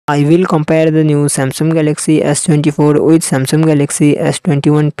I will compare the new Samsung Galaxy S24 with Samsung Galaxy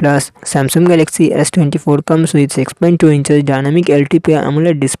S21 Plus. Samsung Galaxy S24 comes with 6.2 inches dynamic LTP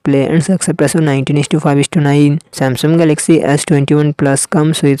AMOLED display and success ratio 19:5:9. Samsung Galaxy S21 Plus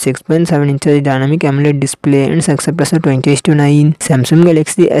comes with 6.7 inches dynamic AMOLED display and success ratio 20:9. Samsung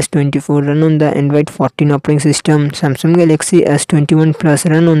Galaxy S24 run on the Android 14 operating system. Samsung Galaxy S21 Plus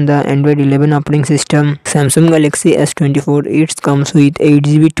run on the Android 11 operating system. Samsung Galaxy S24 it comes with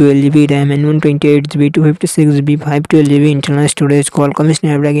 8GB 12GB RAM and 128GB 256GB 512GB internal storage. Qualcomm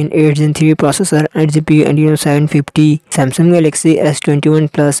Snapdragon 8 Gen 3 processor and GPU Adreno 750. Samsung Galaxy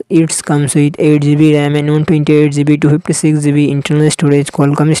S21 Plus it comes with 8GB RAM and 128GB 256GB internal storage.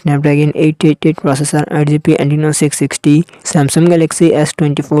 Qualcomm Snapdragon 888 processor and GPU Adreno 660. Samsung Galaxy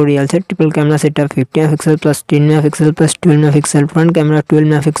S24 real set triple camera setup 50MP plus 10MP plus 12MP front camera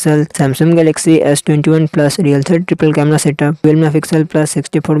 12MP. Samsung Galaxy S21 Plus real set triple camera setup 12MP plus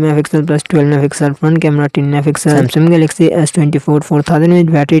 64MP plus 12MP front camera 10MP. Samsung Galaxy S24 4000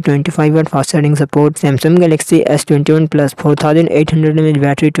 mAh battery 25W fast charging support. Samsung Galaxy S21 Plus 4800 mAh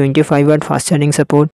battery 25W fast charging support.